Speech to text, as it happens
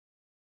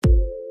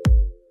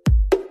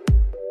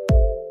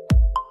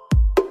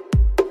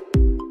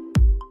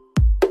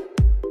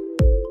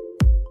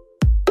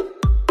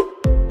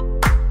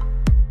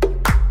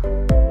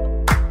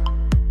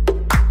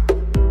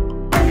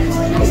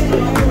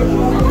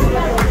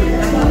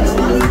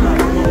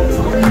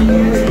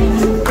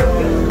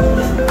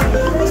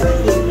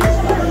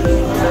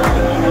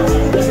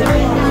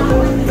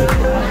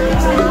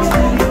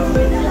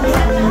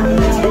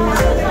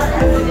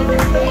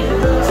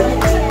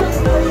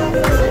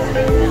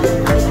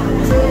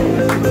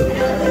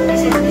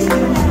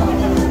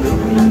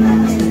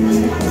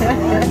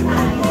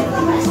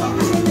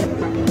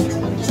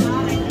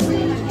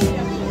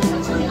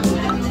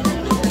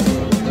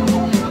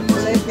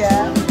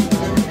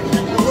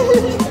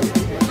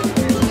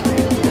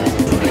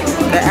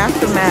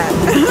aftermath.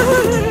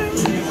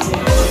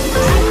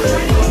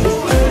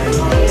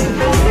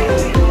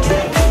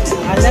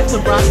 I left the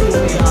broccoli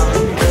with y'all.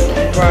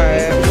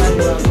 Right.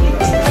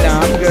 No,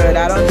 I'm good. I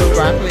don't do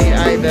broccoli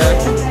either.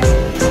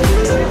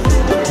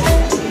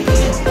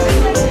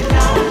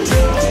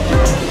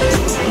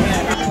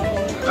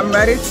 I'm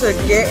ready to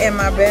get in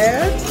my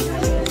bed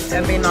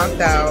and be knocked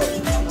out.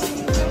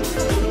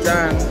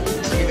 Done.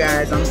 You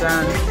guys, I'm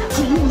done.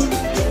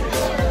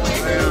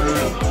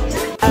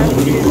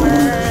 Happy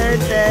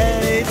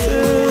birthday to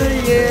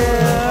you.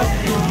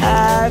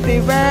 Happy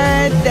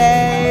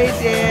birthday,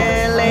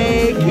 dear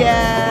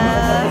Lakia.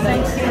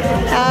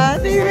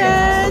 Happy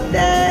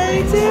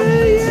birthday to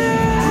you.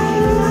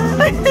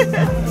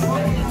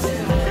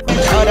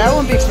 Oh, that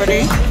won't be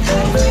pretty.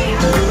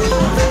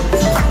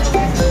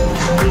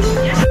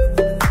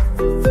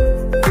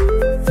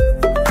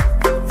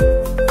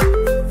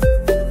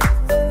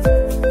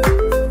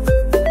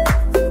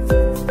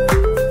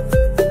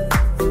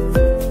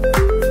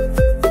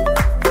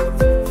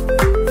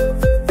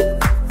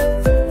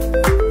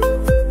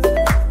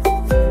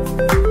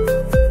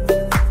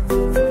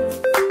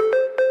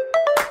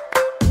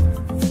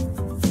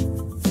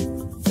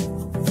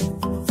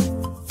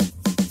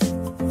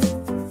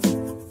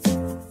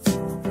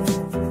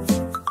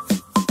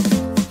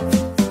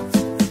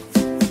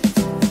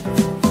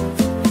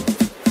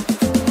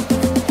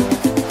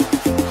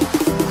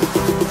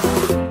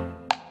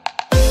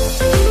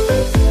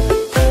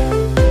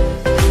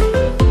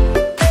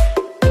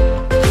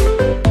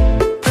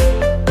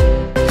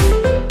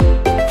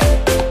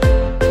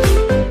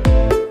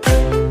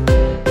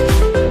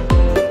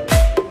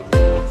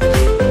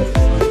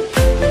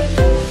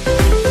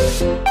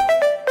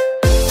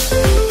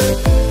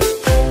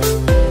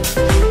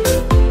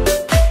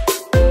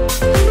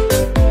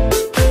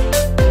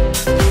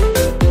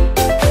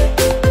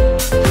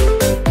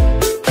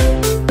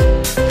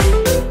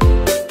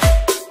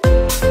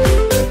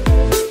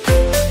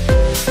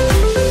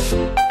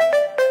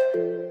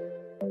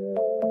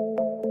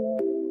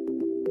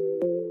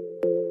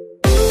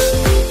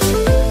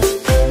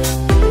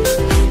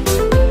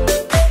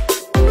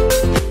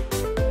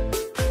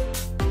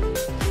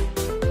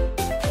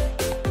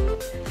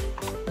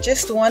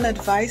 Just one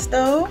advice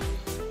though,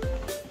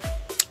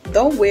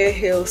 don't wear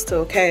heels to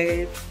a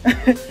cave.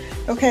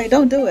 Okay,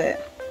 don't do it.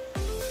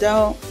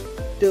 Don't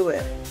do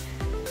it.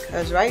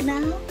 Because right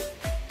now,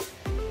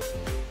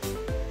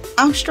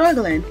 I'm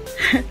struggling.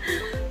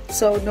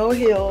 So no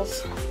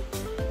heels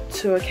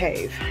to a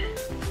cave.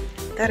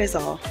 That is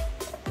all.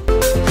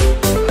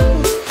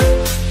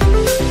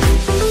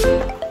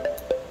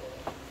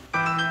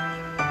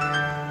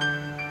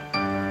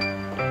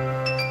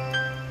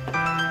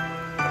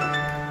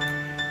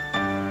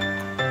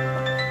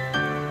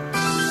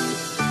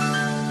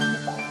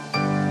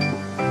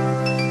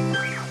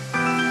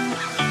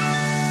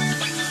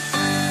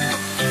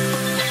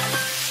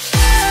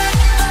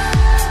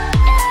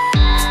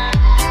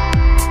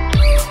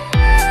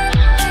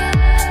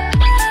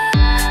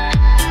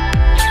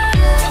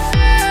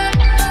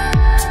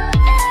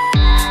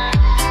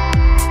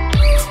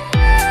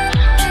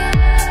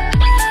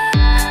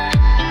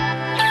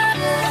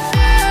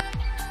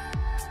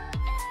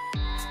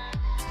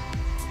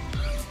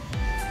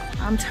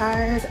 I'm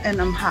tired and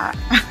I'm hot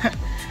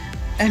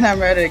and I'm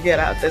ready to get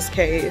out this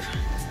cave.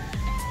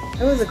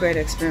 It was a great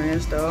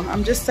experience though.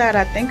 I'm just sad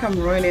I think I'm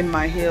ruining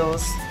my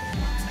heels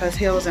because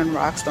heels and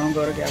rocks don't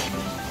go together.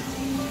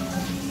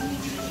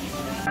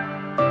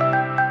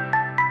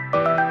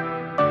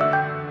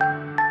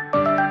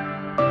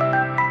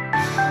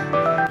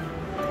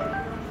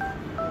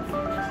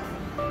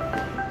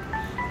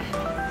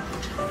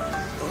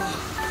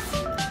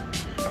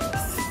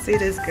 See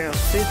this girl,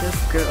 see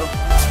this girl.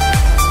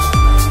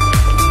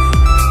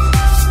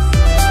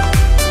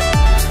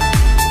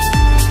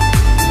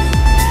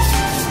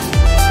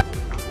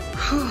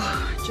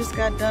 Just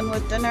got done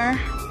with dinner.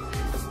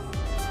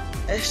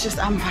 It's just,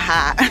 I'm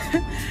hot.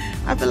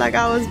 I feel like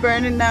I was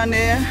burning down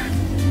there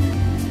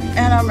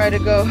and I'm ready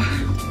to go.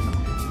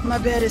 My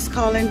bed is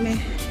calling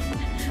me.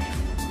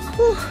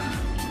 Whew.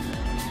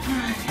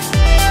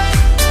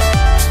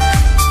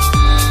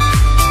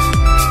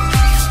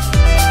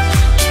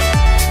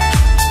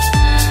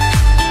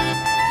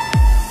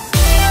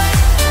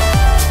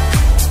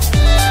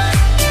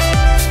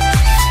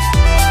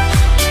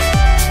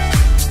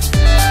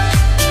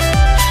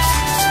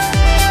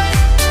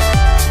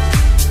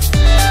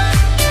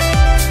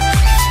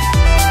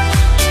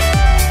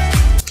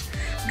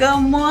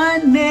 Good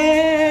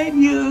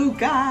morning, you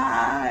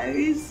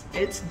guys.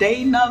 It's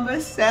day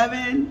number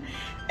 7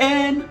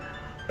 in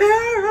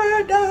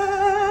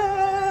paradise.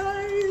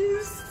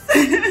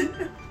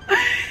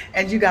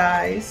 And you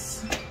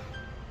guys,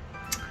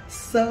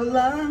 so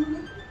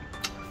long,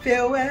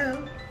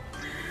 farewell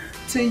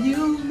to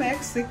you,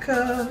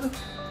 Mexico.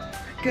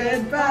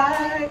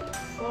 Goodbye.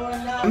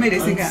 Me the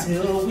singer.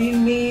 Until we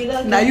meet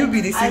again. Now you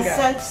be the singer. I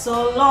said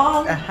so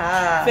long,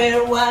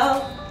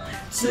 farewell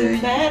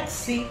to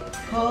Mexico.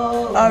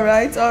 All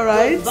right, all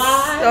right,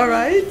 Goodbye all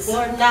right.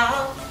 for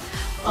now,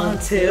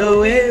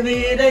 until we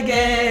meet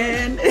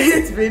again.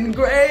 It's been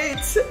great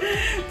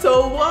to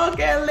walk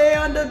and lay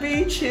on the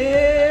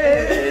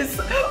beaches,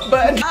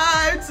 but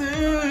time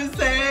to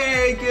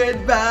say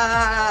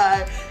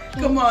goodbye.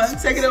 Come on,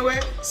 take it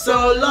away.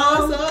 So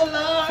long,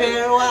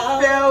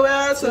 farewell,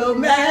 farewell to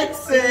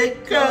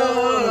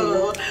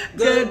Mexico.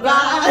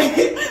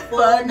 Goodbye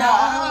for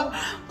now,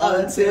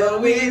 until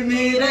we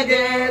meet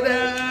again.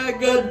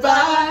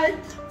 Goodbye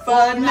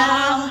for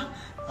now,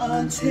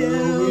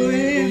 until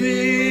we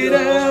meet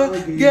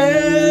again.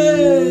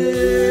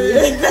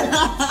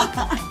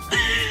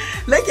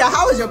 Lekia,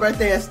 how was your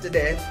birthday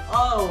yesterday?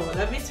 Oh,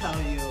 let me tell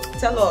you.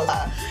 Tell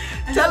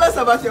us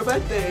about your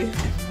birthday.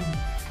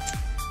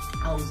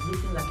 I was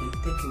looking like a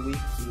takeaway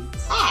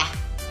plate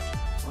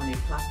on a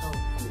platter of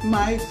food.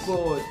 My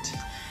God.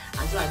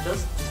 And so I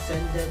just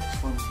descended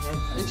from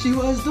heaven. She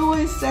was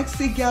doing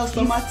sexy girl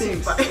summer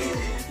things.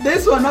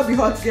 This will not be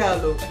hot girl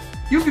though.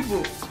 You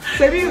people,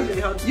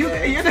 you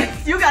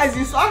guys,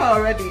 you saw her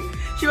already.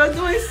 She was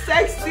doing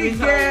sexy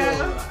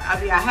girl. I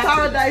mean, I had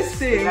paradise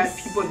to let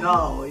people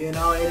know, you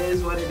know, it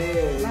is what it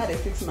is. Now they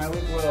fix my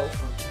wig well.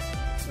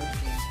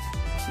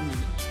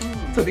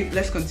 Okay.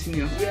 Let's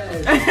continue.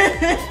 Yes.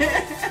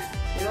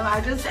 You know,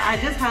 I just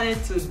had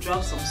to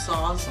drop some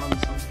sauce on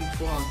some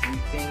people, on some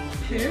things.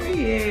 Period.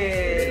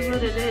 It is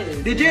what it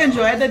is. Did you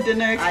enjoy the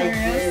dinner experience? I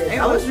did.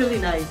 It was really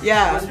nice.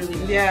 Yeah. It was really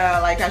nice. Yeah,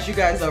 like as you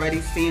guys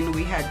already seen,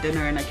 we had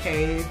dinner in a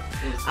cave.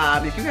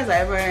 If you guys are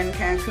ever in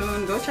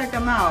Cancun, go check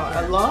them out.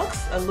 Yeah. Alush.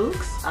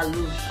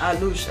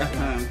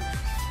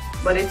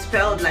 But it's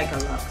spelled like a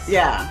lux.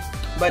 Yeah,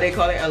 but they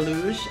call it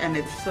Alush, and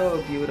it's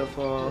so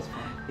beautiful.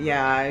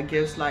 Yeah, it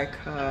gives like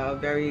a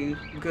very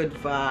good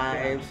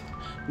vibe,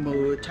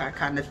 mood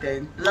kind of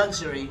thing.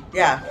 Luxury.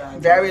 Yeah,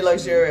 very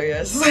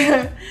luxurious.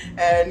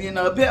 And you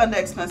know, a bit on the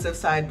expensive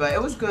side, but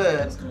it was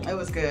good. It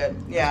was good.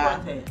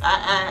 Yeah.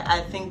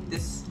 I think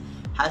this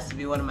has to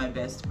be one of my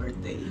best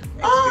birthday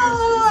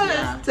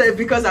experiences. So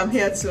because I'm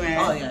here too, eh?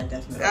 Oh yeah,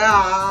 definitely.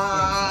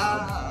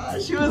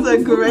 She was a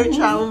great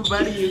travel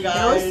buddy, you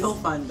guys. It was so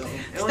fun though.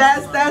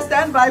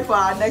 Stand by for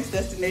our next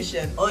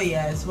destination. Oh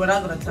yes, we're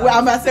not gonna tell.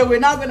 I'm about to say we're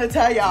not gonna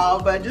tell y'all,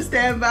 but just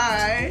stand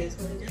by.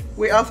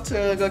 We're off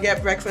to go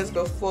get breakfast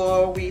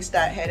before we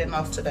start heading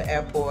off to the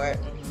airport.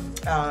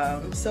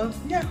 So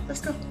yeah, let's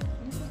go.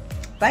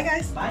 Bye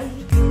guys. Bye.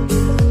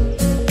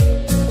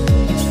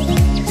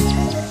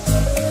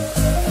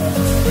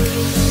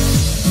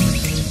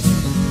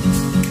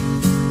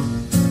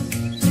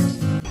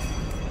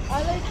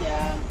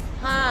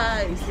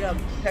 Hi. See, I'm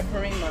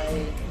peppering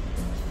my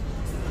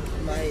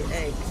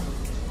egg.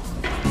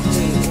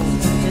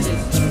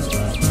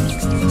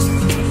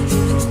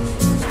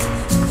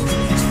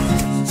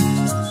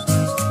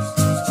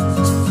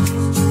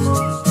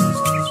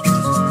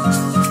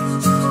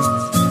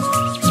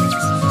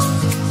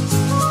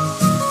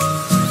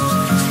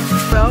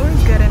 We're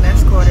always getting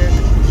escorted.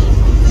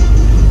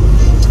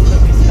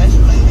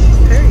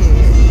 Period.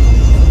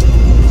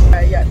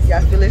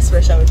 Yeah, feeling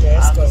special with your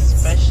escort.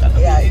 Special.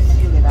 Yeah,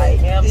 feeling I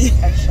am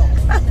special.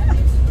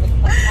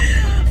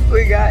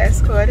 We got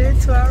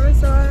escorted to our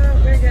resort.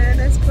 We're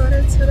getting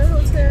escorted to the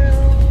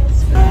hotel.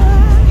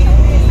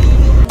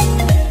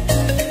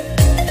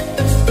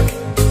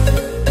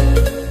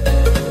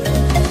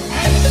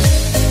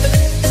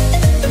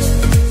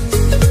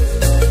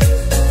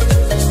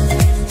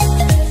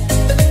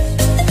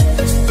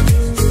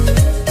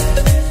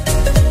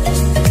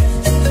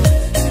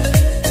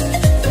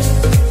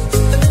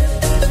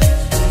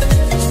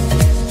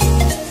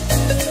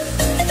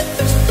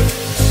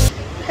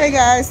 Hey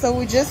guys, so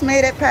we just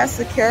made it past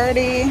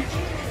security,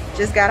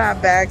 just got our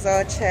bags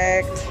all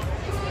checked,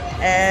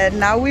 and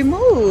now we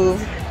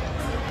move.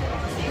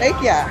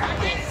 Thank ya.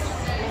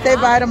 Say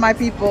bye to my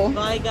people.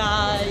 Bye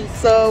guys.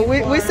 So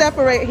we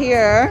separate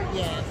here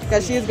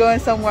because Yes. she's going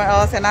somewhere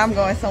else and I'm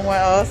going somewhere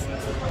else.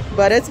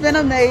 But it's been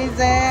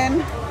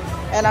amazing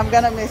and I'm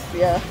gonna miss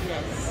you. Yes.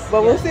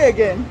 But we'll see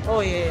again.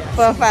 Oh yeah.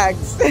 For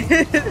facts.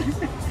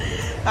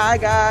 Hi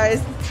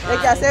guys.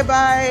 Thank ya. Say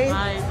bye.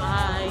 Bye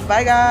bye.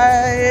 Bye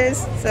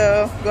guys.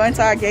 So going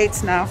to our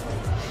gates now.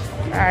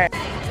 Alright.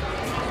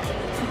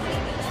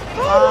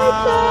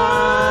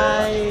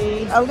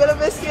 Bye. I'm gonna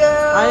miss you.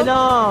 I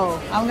know.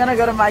 I'm gonna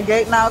go to my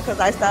gate now because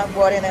I start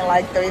boarding in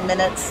like 3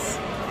 minutes.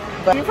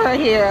 But leave her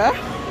here.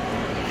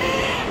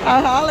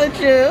 I'll holler at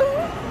you.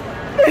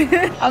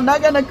 I'm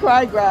not gonna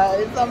cry,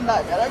 guys. I'm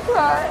not gonna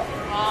cry.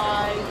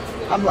 Bye.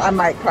 I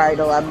might cry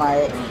though. I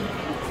might.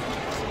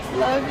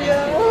 Love you.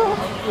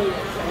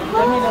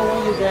 Let me know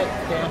when you get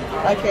there.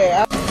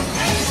 Okay.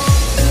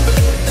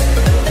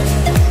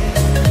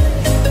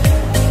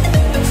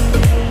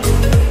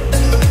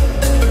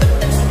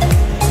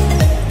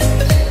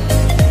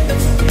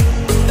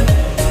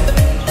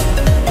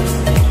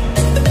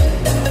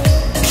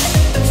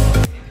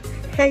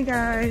 Hey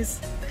guys,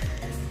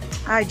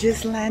 I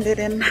just landed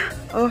in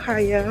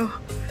Ohio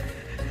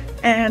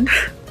and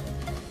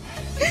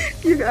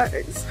you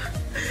guys,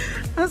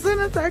 as soon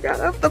as I got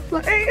off the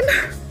plane,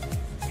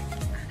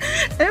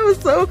 it was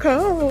so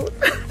cold.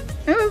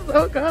 It was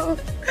so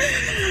cold.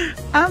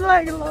 I'm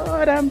like,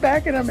 Lord, I'm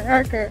back in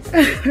America.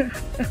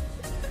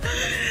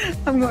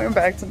 I'm going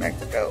back to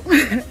Mexico.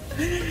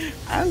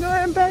 I'm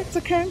going back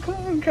to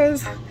Cancun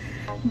because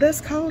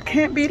this cold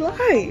can't be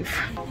life.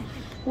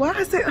 Why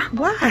is it?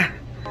 Why?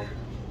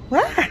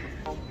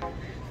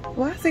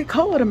 Why is it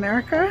cold,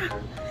 America?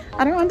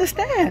 I don't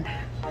understand.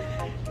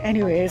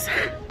 Anyways,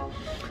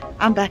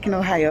 I'm back in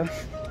Ohio.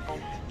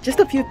 Just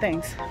a few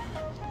things.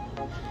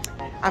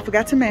 I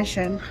forgot to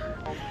mention,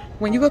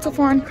 when you go to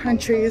foreign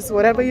countries,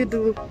 whatever you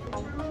do,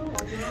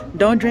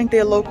 don't drink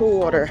their local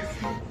water.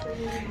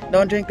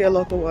 Don't drink their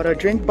local water.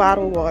 Drink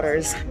bottled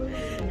waters.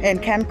 In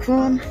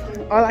Cancun,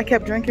 all I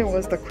kept drinking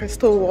was the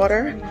crystal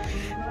water.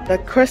 The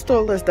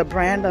crystal is the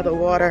brand of the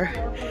water,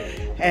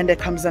 and it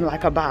comes in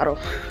like a bottle.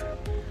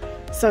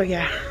 So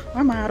yeah,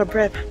 I'm out of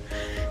breath.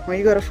 When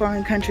you go to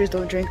foreign countries,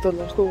 don't drink the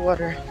local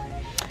water.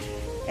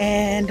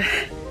 And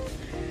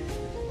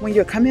when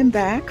you're coming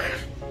back,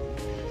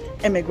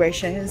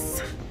 immigration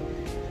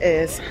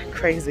is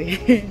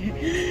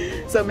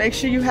crazy. So make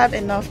sure you have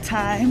enough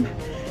time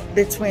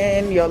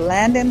between your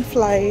landing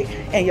flight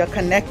and your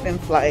connecting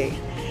flight,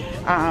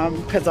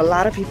 because a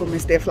lot of people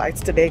missed their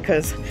flights today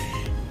because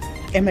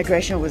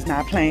immigration was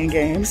not playing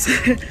games.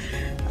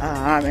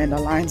 And the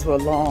lines were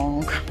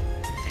long.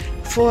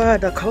 For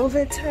the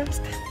COVID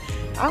test,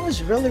 I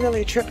was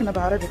really tripping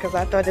about it because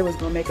I thought they was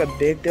gonna make a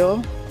big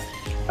deal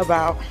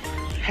about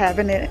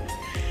having it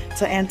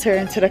to enter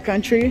into the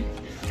country.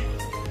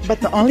 But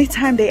the only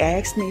time they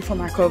asked me for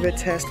my COVID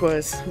test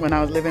was when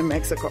I was living in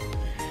Mexico.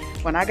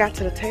 When I got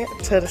to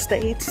the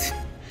States,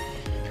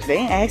 they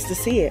ain't asked to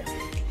see it.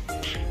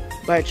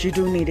 But you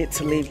do need it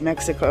to leave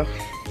Mexico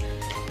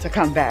to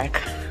come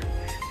back.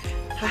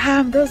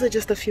 Those are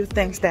just a few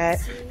things that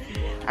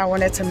I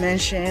wanted to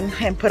mention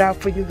and put out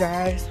for you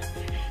guys.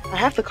 I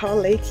have to call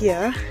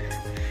Lakia,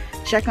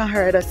 check on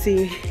her to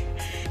see,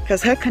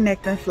 because her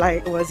connecting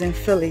flight was in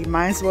Philly.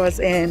 Mine was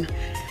in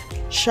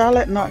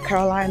Charlotte, North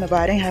Carolina,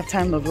 but I didn't have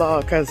time to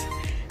vlog because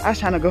I was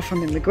trying to go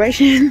from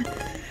immigration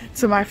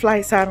to my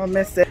flight so I don't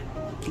miss it.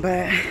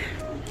 But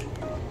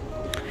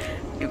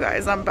you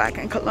guys, I'm back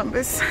in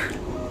Columbus.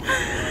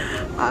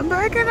 I'm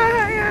back in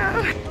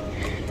Ohio.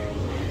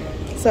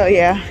 So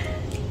yeah,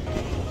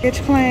 get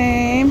your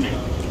plane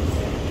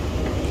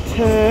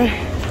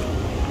to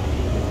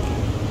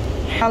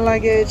my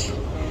luggage,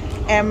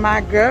 and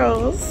my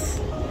girls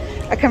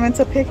are coming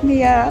to pick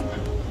me up.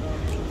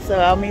 So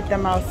I'll meet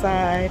them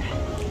outside.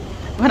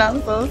 But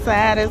I'm so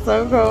sad, it's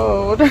so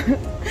cold.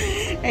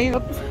 And you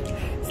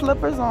have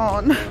slippers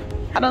on.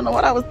 I don't know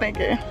what I was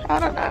thinking. I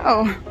don't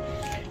know.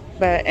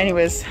 But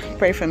anyways,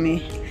 pray for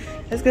me.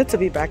 It's good to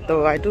be back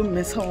though. I do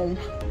miss home.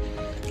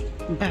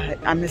 But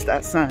I miss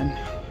that sun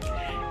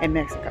in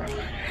Mexico.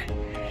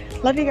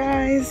 Love you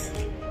guys.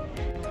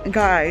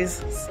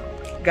 Guys.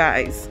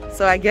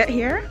 So I get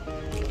here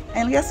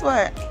and guess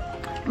what?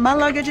 My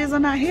luggages are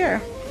not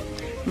here.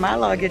 My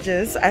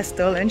luggages are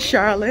still in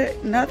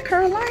Charlotte, North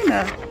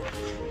Carolina.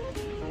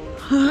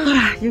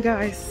 You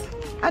guys,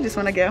 I just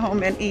want to get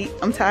home and eat.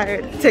 I'm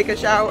tired. Take a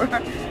shower,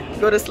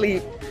 go to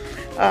sleep.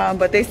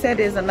 But they said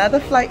there's another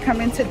flight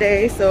coming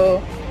today,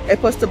 so they're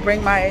supposed to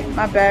bring my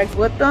bags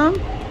with them,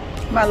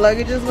 my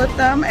luggages with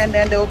them, and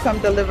then they'll come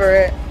deliver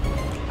it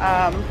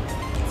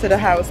to the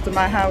house, to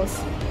my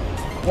house,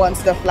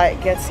 once the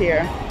flight gets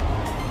here.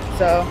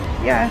 So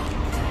yeah,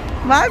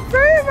 my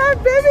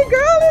baby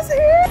girl is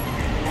here.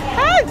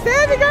 Hi,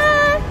 baby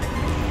girl.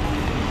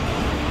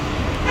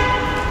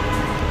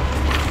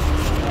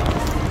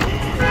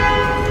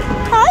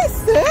 Hi,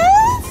 sis.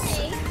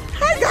 Hey.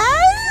 Hi,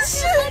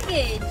 guys. Where's your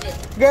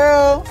luggage?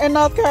 Girl, in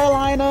North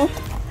Carolina.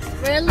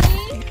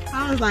 Really?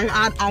 I was like,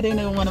 I didn't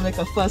even want to make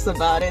a fuss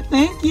about it.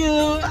 Thank you.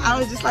 I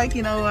was just like,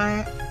 you know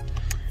what?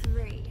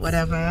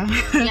 Whatever.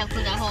 Yeah,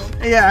 put that home.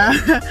 Yeah,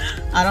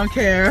 I don't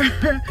care.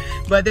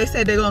 But they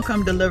said they're gonna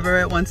come deliver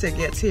it once it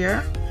gets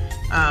here.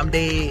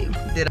 They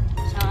did.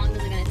 How long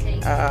is it gonna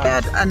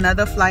take?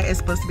 Another flight is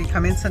supposed to be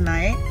coming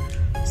tonight,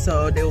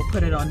 so they will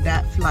put it on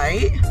that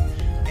flight,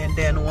 and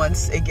then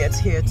once it gets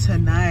here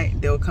tonight,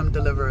 they'll come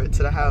deliver it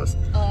to the house.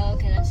 Oh,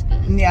 okay, that's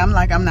good. Yeah,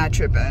 I'm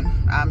tripping.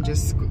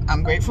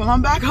 I'm grateful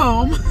I'm back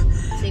home.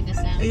 Safe and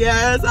sound.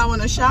 Yes, I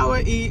want to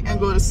shower, eat,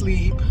 and go to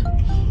sleep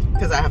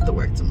because I have to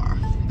work tomorrow.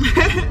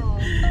 Oh.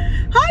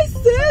 Hi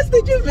sis,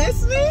 did you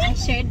miss me? I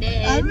sure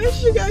did. I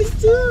miss you guys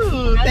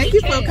too. How's Thank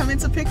your you for trip? coming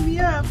to pick me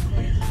up.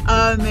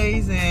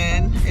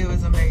 Amazing. It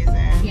was amazing.